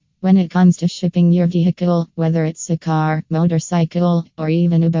When it comes to shipping your vehicle, whether it's a car, motorcycle, or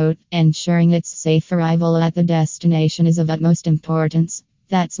even a boat, ensuring its safe arrival at the destination is of utmost importance.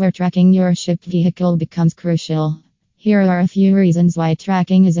 That's where tracking your shipped vehicle becomes crucial. Here are a few reasons why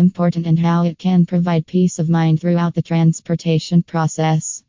tracking is important and how it can provide peace of mind throughout the transportation process.